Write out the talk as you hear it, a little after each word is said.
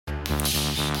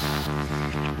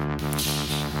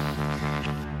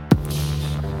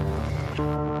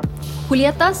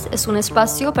Julietas es un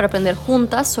espacio para aprender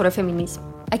juntas sobre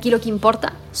feminismo. Aquí lo que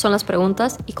importa son las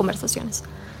preguntas y conversaciones.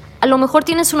 A lo mejor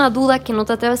tienes una duda que no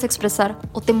te atreves a expresar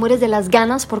o te mueres de las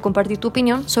ganas por compartir tu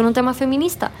opinión sobre un tema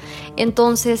feminista.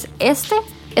 Entonces, este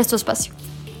es tu espacio.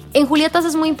 En Julietas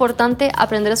es muy importante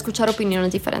aprender a escuchar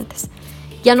opiniones diferentes.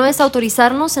 Ya no es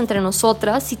autorizarnos entre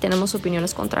nosotras si tenemos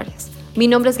opiniones contrarias. Mi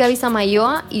nombre es Gaby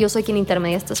Samayoa y yo soy quien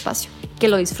intermedia este espacio. Que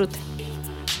lo disfruten.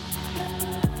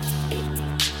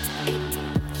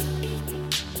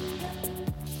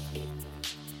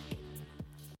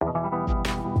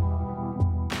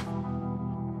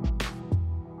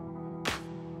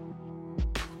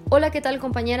 Hola, ¿qué tal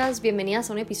compañeras? Bienvenidas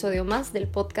a un episodio más del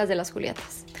podcast de Las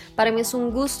Julietas. Para mí es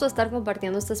un gusto estar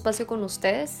compartiendo este espacio con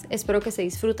ustedes. Espero que se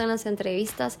disfruten las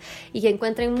entrevistas y que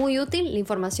encuentren muy útil la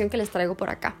información que les traigo por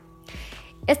acá.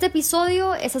 Este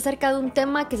episodio es acerca de un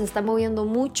tema que se está moviendo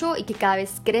mucho y que cada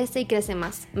vez crece y crece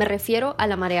más. Me refiero a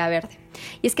la marea verde.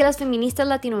 Y es que las feministas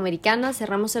latinoamericanas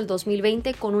cerramos el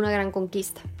 2020 con una gran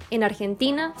conquista. En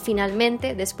Argentina,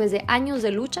 finalmente, después de años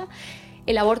de lucha,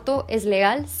 el aborto es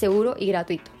legal, seguro y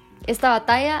gratuito. Esta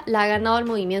batalla la ha ganado el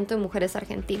movimiento de mujeres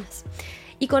argentinas.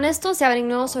 Y con esto se abren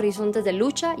nuevos horizontes de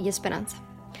lucha y esperanza.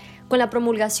 Con la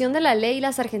promulgación de la ley,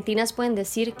 las argentinas pueden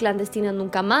decir clandestinas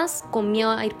nunca más, con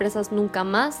miedo a ir presas nunca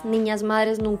más, niñas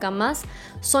madres nunca más,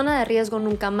 zona de riesgo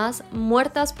nunca más,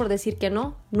 muertas por decir que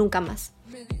no, nunca más.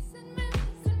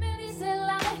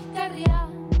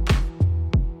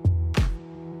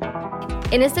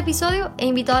 En este episodio he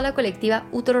invitado a la Colectiva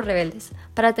Úteros Rebeldes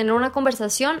para tener una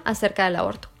conversación acerca del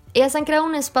aborto. Ellas han creado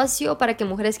un espacio para que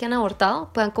mujeres que han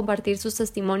abortado puedan compartir sus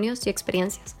testimonios y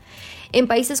experiencias. En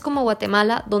países como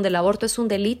Guatemala, donde el aborto es un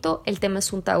delito, el tema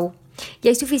es un tabú. Y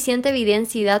hay suficiente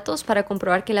evidencia y datos para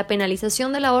comprobar que la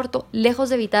penalización del aborto, lejos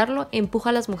de evitarlo,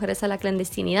 empuja a las mujeres a la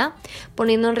clandestinidad,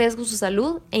 poniendo en riesgo su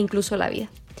salud e incluso la vida.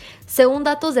 Según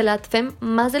datos del ADFEM,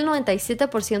 más del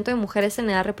 97% de mujeres en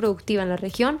edad reproductiva en la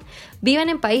región viven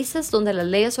en países donde las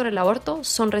leyes sobre el aborto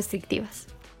son restrictivas.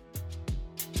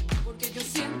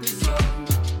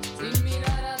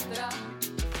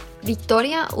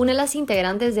 Victoria, una de las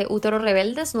integrantes de Úteros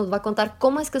Rebeldes, nos va a contar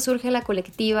cómo es que surge la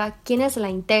colectiva, quiénes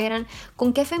la integran,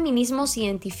 con qué feminismos se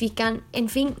identifican, en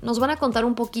fin, nos van a contar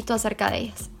un poquito acerca de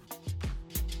ellas.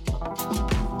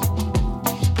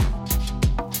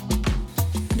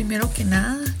 Primero que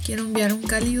nada, quiero enviar un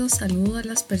cálido saludo a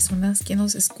las personas que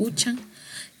nos escuchan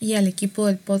y al equipo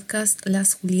del podcast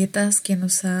Las Julietas, que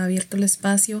nos ha abierto el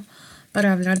espacio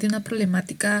para hablar de una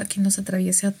problemática que nos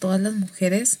atraviesa a todas las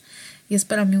mujeres. Y es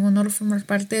para mí un honor formar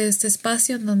parte de este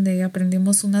espacio en donde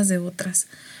aprendemos unas de otras.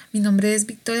 Mi nombre es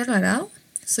Victoria Alvarado,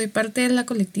 soy parte de la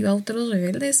Colectiva Úteros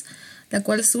Rebeldes, la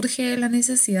cual surge de la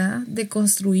necesidad de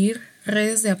construir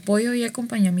redes de apoyo y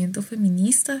acompañamiento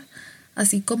feminista,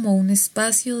 así como un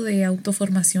espacio de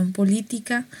autoformación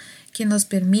política que nos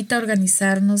permita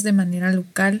organizarnos de manera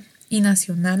local y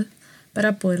nacional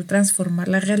para poder transformar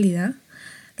la realidad.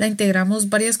 La integramos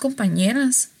varias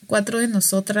compañeras. 4 de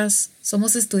nosotras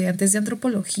somos estudiantes de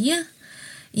antropología,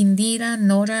 Indira,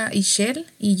 Nora, Ishel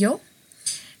y yo.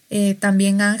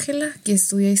 También Ángela, que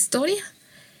estudia historia.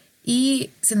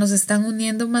 Y se nos están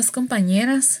uniendo más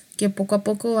compañeras que poco a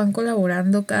poco van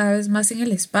colaborando cada vez más en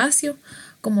el espacio,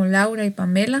 como Laura y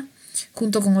Pamela,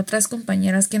 junto con otras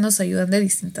compañeras que nos ayudan de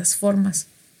distintas formas.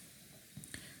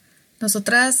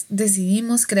 Nosotras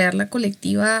decidimos crear la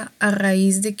colectiva a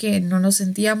raíz de que no nos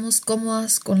sentíamos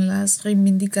cómodas con las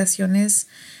reivindicaciones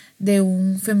de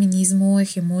un feminismo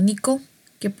hegemónico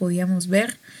que podíamos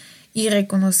ver y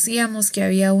reconocíamos que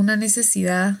había una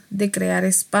necesidad de crear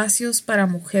espacios para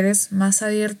mujeres más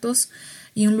abiertos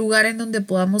y un lugar en donde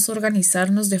podamos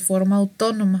organizarnos de forma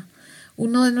autónoma.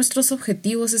 Uno de nuestros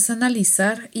objetivos es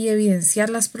analizar y evidenciar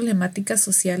las problemáticas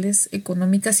sociales,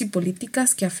 económicas y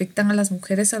políticas que afectan a las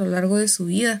mujeres a lo largo de su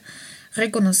vida,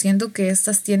 reconociendo que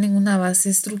éstas tienen una base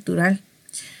estructural.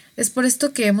 Es por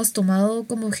esto que hemos tomado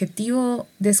como objetivo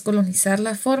descolonizar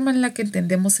la forma en la que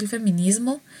entendemos el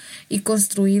feminismo y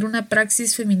construir una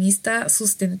praxis feminista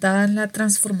sustentada en la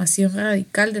transformación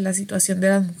radical de la situación de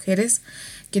las mujeres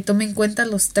que tome en cuenta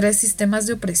los 3 sistemas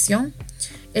de opresión: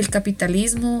 el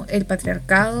capitalismo, el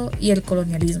patriarcado y el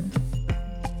colonialismo.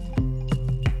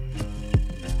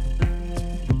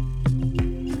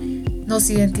 Nos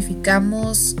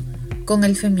identificamos con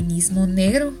el feminismo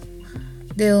negro,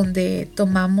 de donde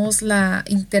tomamos la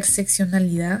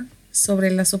interseccionalidad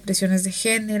sobre las opresiones de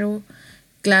género,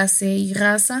 clase y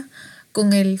raza,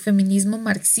 con el feminismo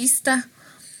marxista.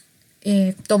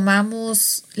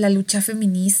 Tomamos la lucha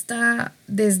feminista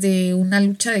desde una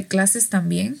lucha de clases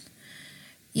también,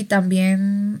 y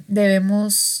también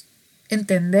debemos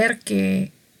entender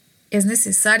que es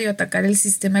necesario atacar el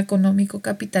sistema económico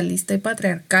capitalista y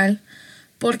patriarcal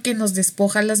porque nos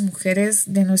despoja a las mujeres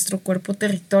de nuestro cuerpo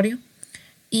territorio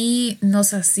y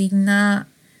nos asigna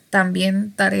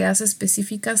también tareas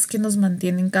específicas que nos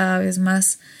mantienen cada vez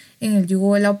más en el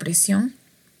yugo de la opresión.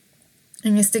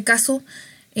 En este caso,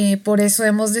 por eso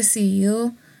hemos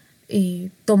decidido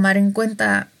tomar en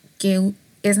cuenta que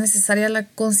es necesaria la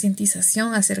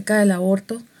concientización acerca del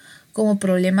aborto como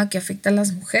problema que afecta a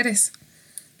las mujeres.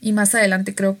 Y más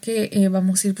adelante creo que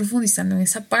vamos a ir profundizando en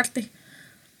esa parte.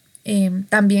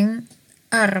 También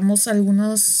agarramos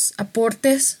algunos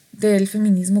aportes del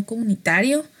feminismo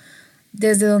comunitario,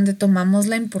 desde donde tomamos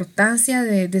la importancia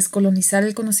de descolonizar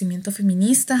el conocimiento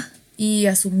feminista y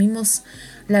asumimos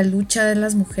la lucha de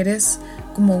las mujeres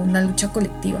como una lucha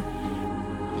colectiva.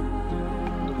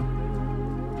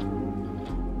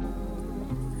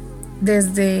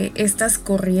 Desde estas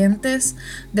corrientes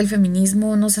del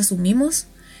feminismo nos asumimos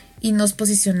y nos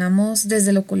posicionamos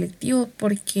desde lo colectivo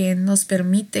porque nos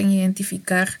permiten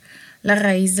identificar la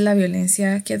raíz de la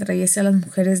violencia que atraviesa a las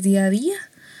mujeres día a día.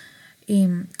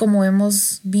 Como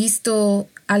hemos visto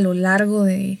a lo largo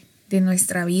de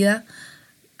nuestra vida,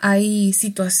 hay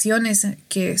situaciones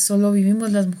que solo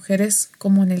vivimos las mujeres,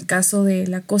 como en el caso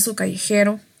del acoso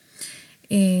callejero,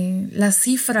 las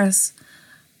cifras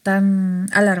tan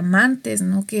alarmantes,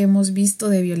 ¿no?, que hemos visto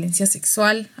de violencia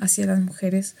sexual hacia las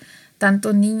mujeres,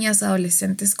 tanto niñas,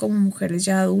 adolescentes como mujeres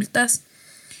ya adultas,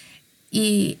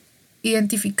 y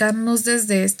identificarnos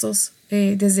desde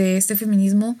este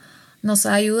feminismo nos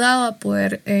ha ayudado a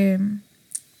poder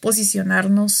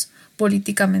posicionarnos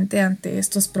políticamente ante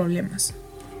estos problemas.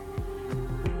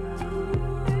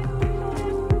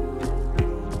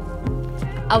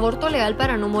 Aborto legal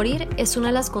para no morir es una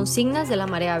de las consignas de la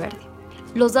marea verde.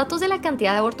 Los datos de la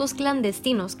cantidad de abortos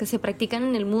clandestinos que se practican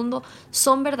en el mundo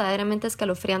son verdaderamente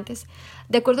escalofriantes.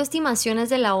 De acuerdo a estimaciones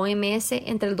de la OMS,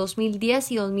 entre el 2010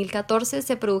 y 2014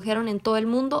 se produjeron en todo el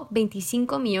mundo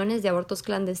 25 millones de abortos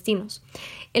clandestinos.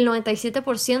 El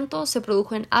 97% se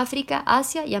produjo en África,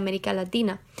 Asia y América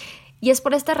Latina. Y es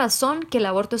por esta razón que el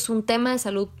aborto es un tema de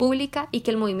salud pública y que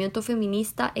el movimiento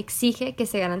feminista exige que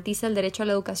se garantice el derecho a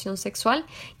la educación sexual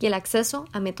y el acceso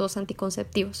a métodos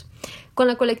anticonceptivos. Con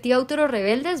la Colectiva Úteros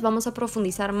Rebeldes vamos a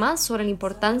profundizar más sobre la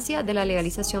importancia de la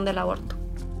legalización del aborto.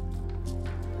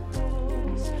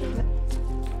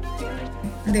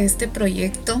 De este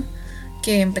proyecto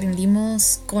que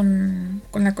emprendimos con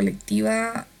la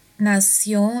colectiva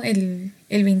nació el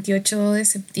 28 de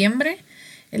septiembre,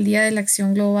 el Día de la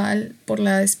Acción Global por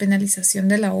la Despenalización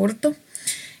del Aborto,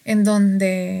 en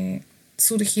donde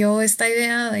surgió esta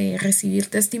idea de recibir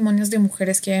testimonios de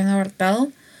mujeres que hayan abortado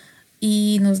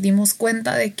y nos dimos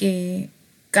cuenta de que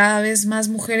cada vez más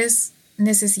mujeres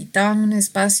necesitaban un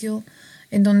espacio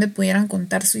en donde pudieran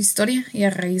contar su historia, y a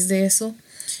raíz de eso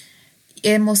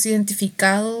hemos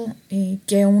identificado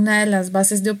que una de las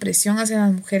bases de opresión hacia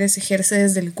las mujeres se ejerce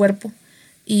desde el cuerpo.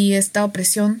 Y esta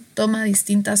opresión toma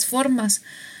distintas formas.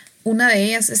 Una de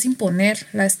ellas es imponer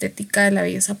la estética de la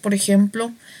belleza, por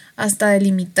ejemplo, hasta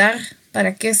delimitar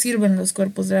para qué sirven los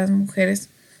cuerpos de las mujeres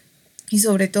y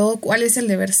sobre todo cuál es el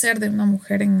deber ser de una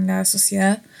mujer en la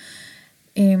sociedad.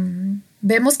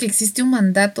 Vemos que existe un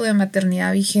mandato de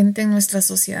maternidad vigente en nuestra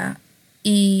sociedad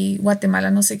y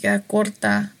Guatemala no se queda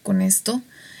corta con esto.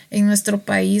 En nuestro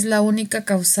país la única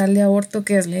causal de aborto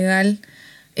que es legal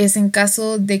es en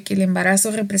caso de que el embarazo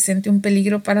represente un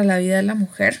peligro para la vida de la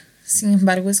mujer. Sin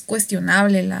embargo, es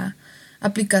cuestionable la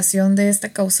aplicación de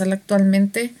esta causal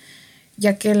actualmente,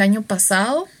 ya que el año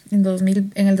pasado, en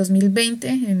el 2020,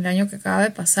 en el año que acaba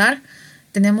de pasar,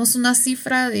 tenemos una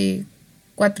cifra de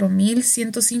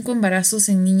 4.105 embarazos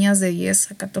en niñas de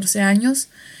 10 a 14 años,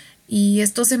 y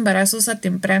estos embarazos a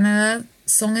temprana edad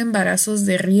son embarazos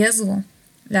de riesgo.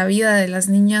 La vida de las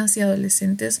niñas y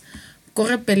adolescentes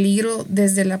corre peligro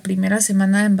desde la primera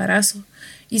semana de embarazo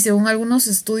y según algunos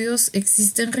estudios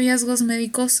existen riesgos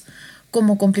médicos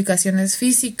como complicaciones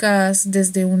físicas,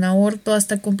 desde un aborto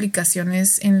hasta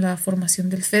complicaciones en la formación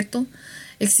del feto.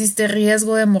 Existe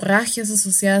riesgo de hemorragias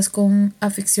asociadas con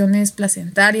afecciones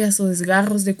placentarias o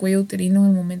desgarros de cuello uterino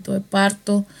en el momento de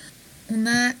parto,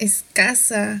 una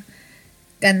escasa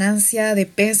ganancia de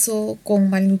peso con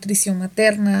malnutrición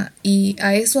materna, y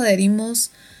a eso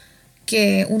adherimos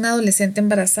que una adolescente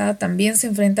embarazada también se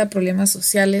enfrenta a problemas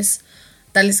sociales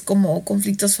tales como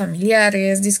conflictos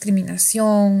familiares,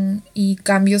 discriminación y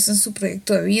cambios en su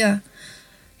proyecto de vida.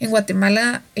 En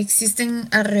Guatemala existen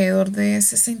alrededor de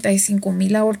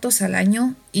 65,000 abortos al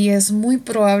año y es muy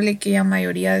probable que la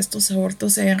mayoría de estos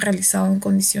abortos se hayan realizado en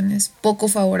condiciones poco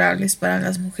favorables para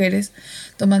las mujeres,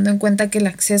 tomando en cuenta que el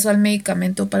acceso al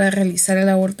medicamento para realizar el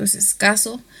aborto es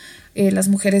escaso. Las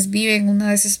mujeres viven una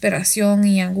desesperación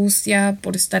y angustia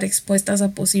por estar expuestas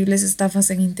a posibles estafas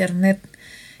en internet,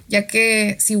 ya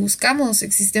que si buscamos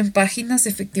existen páginas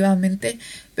efectivamente,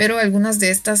 pero algunas de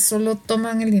estas solo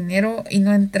toman el dinero y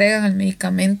no entregan el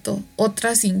medicamento,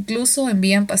 otras incluso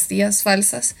envían pastillas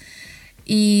falsas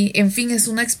y en fin es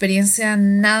una experiencia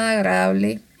nada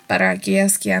agradable para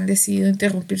aquellas que han decidido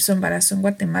interrumpir su embarazo en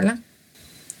Guatemala.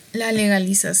 La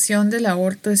legalización del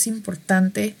aborto es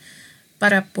importante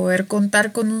para poder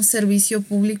contar con un servicio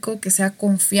público que sea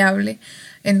confiable,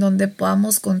 en donde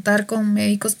podamos contar con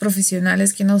médicos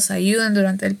profesionales que nos ayuden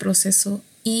durante el proceso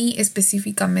y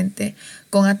específicamente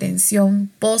con atención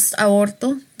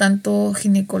post-aborto, tanto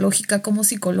ginecológica como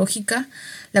psicológica,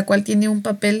 la cual tiene un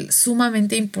papel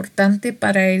sumamente importante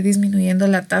para ir disminuyendo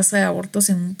la tasa de abortos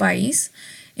en un país.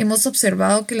 Hemos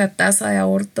observado que la tasa de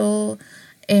aborto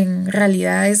en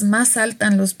realidad es más alta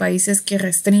en los países que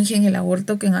restringen el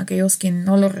aborto que en aquellos que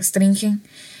no lo restringen,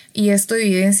 y esto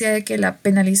evidencia de que la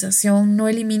penalización no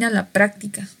elimina la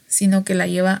práctica, sino que la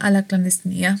lleva a la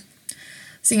clandestinidad.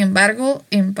 Sin embargo,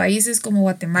 en países como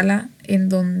Guatemala, en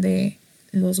donde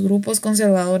los grupos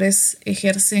conservadores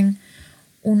ejercen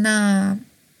una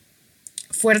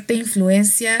fuerte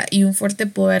influencia y un fuerte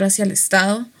poder hacia el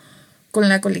Estado, con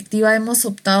la colectiva hemos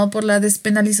optado por la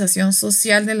despenalización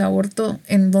social del aborto,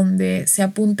 en donde se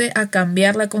apunte a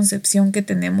cambiar la concepción que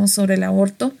tenemos sobre el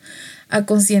aborto, a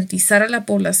concientizar a la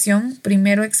población,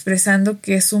 primero expresando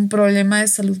que es un problema de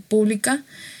salud pública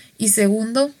y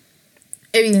segundo,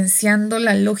 evidenciando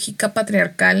la lógica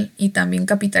patriarcal y también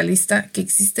capitalista que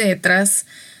existe detrás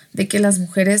de que las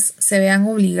mujeres se vean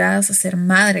obligadas a ser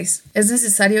madres. Es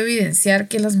necesario evidenciar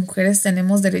que las mujeres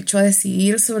tenemos derecho a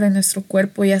decidir sobre nuestro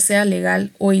cuerpo, ya sea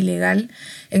legal o ilegal,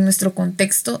 en nuestro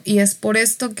contexto, y es por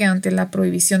esto que ante la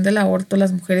prohibición del aborto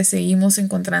las mujeres seguimos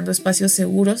encontrando espacios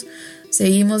seguros,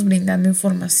 seguimos brindando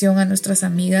información a nuestras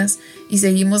amigas y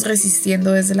seguimos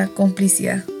resistiendo desde la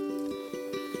complicidad.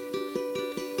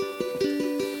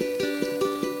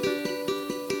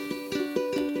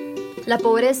 La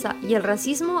pobreza y el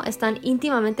racismo están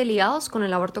íntimamente ligados con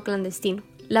el aborto clandestino.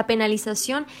 La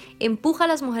penalización empuja a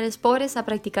las mujeres pobres a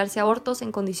practicarse abortos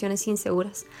en condiciones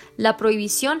inseguras. La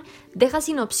prohibición deja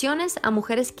sin opciones a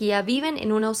mujeres que ya viven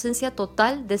en una ausencia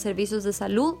total de servicios de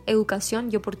salud, educación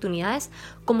y oportunidades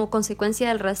como consecuencia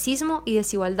del racismo y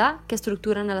desigualdad que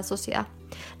estructuran a la sociedad.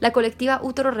 La Colectiva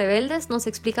Úteros Rebeldes nos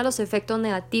explica los efectos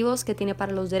negativos que tiene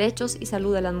para los derechos y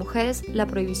salud de las mujeres la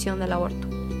prohibición del aborto.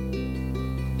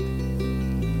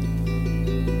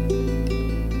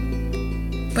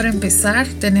 Para empezar,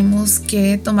 tenemos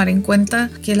que tomar en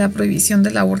cuenta que la prohibición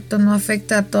del aborto no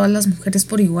afecta a todas las mujeres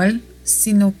por igual,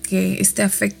 sino que este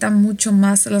afecta mucho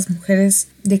más a las mujeres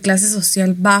de clase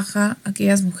social baja,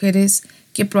 aquellas mujeres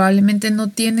que probablemente no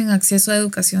tienen acceso a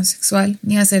educación sexual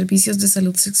ni a servicios de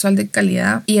salud sexual de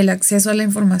calidad, y el acceso a la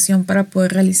información para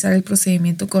poder realizar el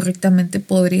procedimiento correctamente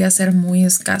podría ser muy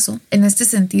escaso. En este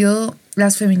sentido,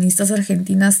 las feministas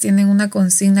argentinas tienen una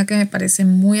consigna que me parece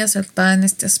muy acertada en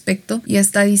este aspecto, y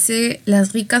esta dice: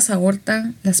 las ricas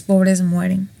abortan, las pobres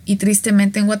mueren. Y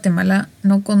tristemente en Guatemala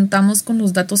no contamos con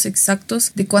los datos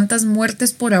exactos de cuántas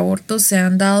muertes por aborto se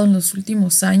han dado en los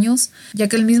últimos años, ya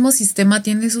que el mismo sistema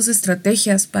tiene sus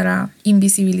estrategias para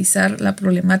invisibilizar la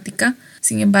problemática.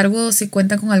 Sin embargo, se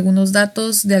cuenta con algunos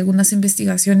datos de algunas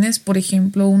investigaciones, por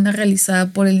ejemplo, una realizada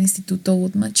por el Instituto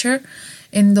Guttmacher,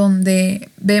 en donde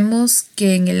vemos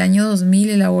que en el año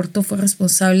 2000 el aborto fue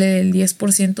responsable del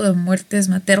 10% de muertes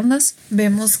maternas.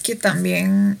 Vemos que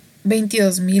también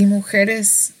 22,000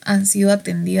 mujeres han sido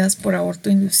atendidas por aborto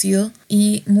inducido,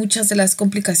 y muchas de las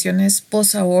complicaciones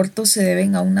post-aborto se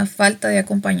deben a una falta de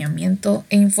acompañamiento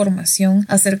e información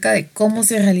acerca de cómo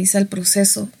se realiza el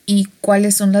proceso y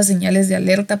cuáles son las señales de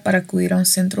alerta para acudir a un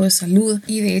centro de salud.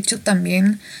 Y de hecho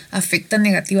también afecta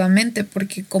negativamente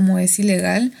porque, como es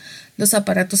ilegal, los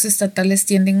aparatos estatales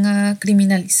tienden a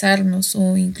criminalizarnos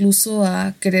o incluso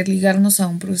a querer ligarnos a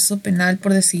un proceso penal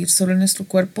por decidir sobre nuestro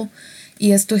cuerpo,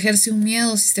 y esto ejerce un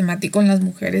miedo sistemático en las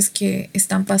mujeres que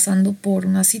están pasando por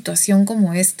una situación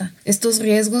como esta. Estos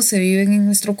riesgos se viven en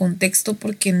nuestro contexto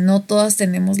porque no todas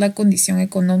tenemos la condición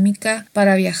económica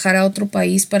para viajar a otro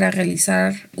país para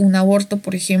realizar un aborto,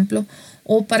 por ejemplo,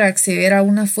 o para acceder a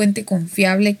una fuente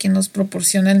confiable que nos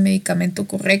proporcione el medicamento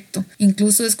correcto.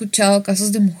 Incluso he escuchado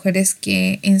casos de mujeres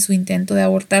que en su intento de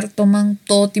abortar toman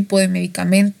todo tipo de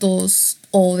medicamentos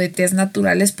o de test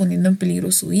naturales, poniendo en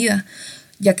peligro su vida.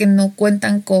 ya que no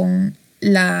cuentan con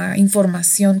la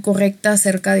información correcta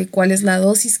acerca de cuál es la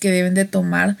dosis que deben de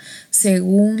tomar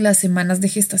según las semanas de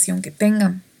gestación que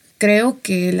tengan. Creo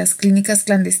que las clínicas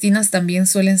clandestinas también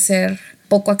suelen ser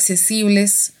poco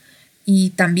accesibles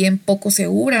y también poco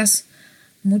seguras.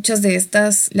 Muchas de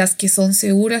estas, las que son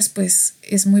seguras, pues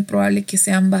es muy probable que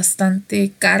sean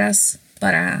bastante caras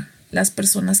para las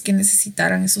personas que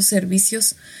necesitaran esos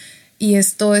servicios. Y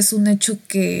esto es un hecho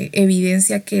que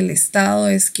evidencia que el Estado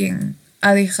es quien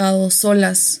ha dejado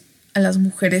solas a las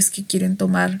mujeres que quieren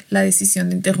tomar la decisión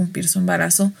de interrumpir su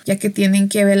embarazo, ya que tienen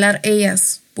que velar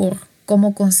ellas por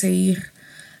cómo conseguir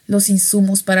los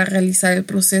insumos para realizar el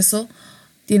proceso.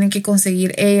 Tienen que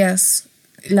conseguir ellas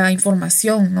la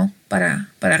información, ¿no? para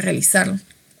realizarlo.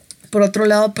 Por otro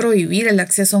lado, prohibir el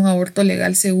acceso a un aborto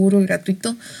legal, seguro y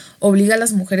gratuito obliga a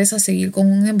las mujeres a seguir con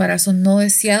un embarazo no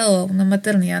deseado, a una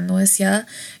maternidad no deseada,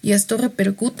 y esto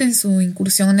repercute en su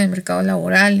incursión en el mercado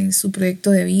laboral, en su proyecto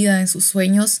de vida, en sus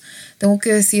sueños. Tengo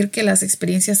que decir que las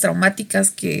experiencias traumáticas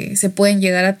que se pueden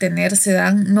llegar a tener se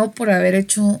dan no por haber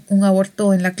hecho un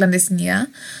aborto en la clandestinidad,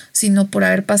 sino por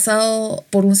haber pasado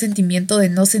por un sentimiento de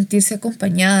no sentirse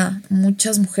acompañada.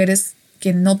 Muchas mujeres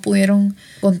que no pudieron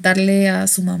contarle a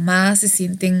su mamá se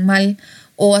sienten mal,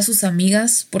 o a sus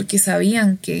amigas porque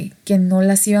sabían que no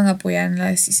las iban a apoyar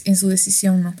en su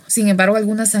decisión, ¿no? Sin embargo,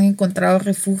 algunas han encontrado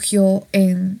refugio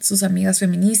en sus amigas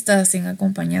feministas, en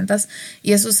acompañantes,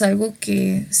 y eso es algo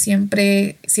que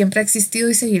siempre ha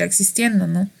existido y seguirá existiendo,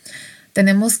 ¿no?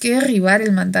 Tenemos que derribar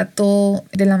el mandato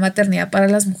de la maternidad para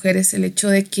las mujeres. El hecho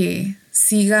de que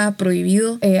siga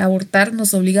prohibido abortar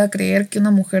nos obliga a creer que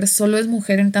una mujer solo es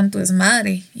mujer en tanto es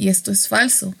madre, y esto es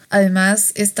falso.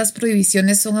 Además, estas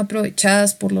prohibiciones son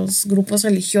aprovechadas por los grupos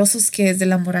religiosos que desde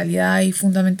la moralidad y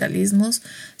fundamentalismos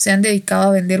se han dedicado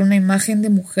a vender una imagen de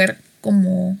mujer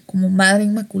como madre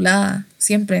inmaculada,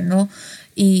 siempre, ¿no?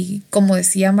 Y como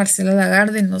decía Marcela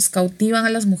Lagarde, nos cautivan a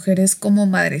las mujeres como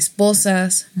madre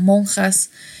esposas, monjas,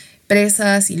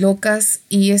 presas y locas,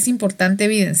 y es importante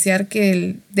evidenciar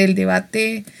que del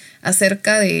debate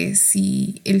acerca de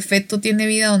si el feto tiene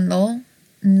vida o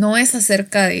no es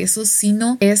acerca de eso,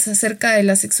 sino es acerca de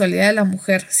la sexualidad de la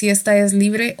mujer, si ésta es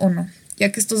libre o no,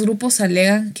 ya que estos grupos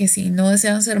alegan que si no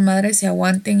desean ser madres se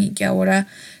aguanten y que ahora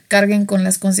carguen con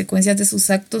las consecuencias de sus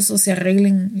actos o se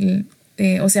arreglen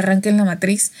o se arranquen la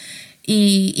matriz.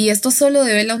 Y esto solo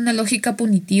devela una lógica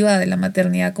punitiva de la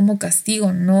maternidad como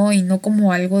castigo, ¿no? Y no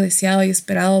como algo deseado y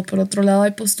esperado. Por otro lado,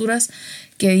 hay posturas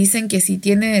que dicen que si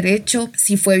tiene derecho,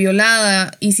 si fue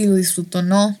violada y si lo disfrutó o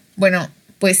no. Bueno,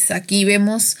 pues aquí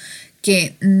vemos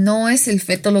que no es el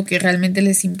feto lo que realmente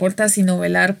les importa, sino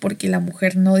velar porque la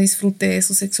mujer no disfrute de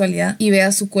su sexualidad y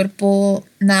vea su cuerpo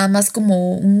nada más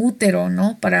como un útero,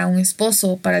 ¿no? Para un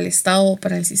esposo, para el Estado,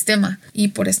 para el sistema. Y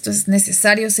por esto es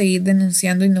necesario seguir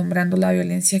denunciando y nombrando la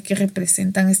violencia que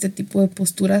representan este tipo de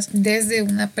posturas desde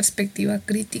una perspectiva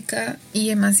crítica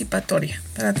y emancipatoria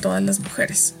para todas las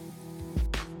mujeres.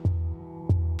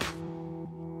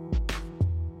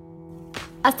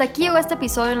 Hasta aquí llegó este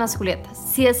episodio en Las Julietas.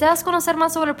 Si deseas conocer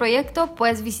más sobre el proyecto,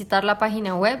 puedes visitar la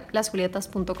página web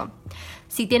lasjulietas.com.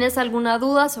 Si tienes alguna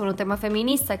duda sobre un tema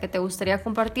feminista que te gustaría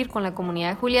compartir con la comunidad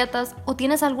de Julietas o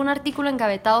tienes algún artículo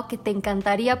engavetado que te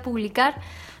encantaría publicar,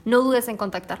 no dudes en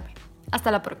contactarme. Hasta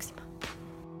la próxima.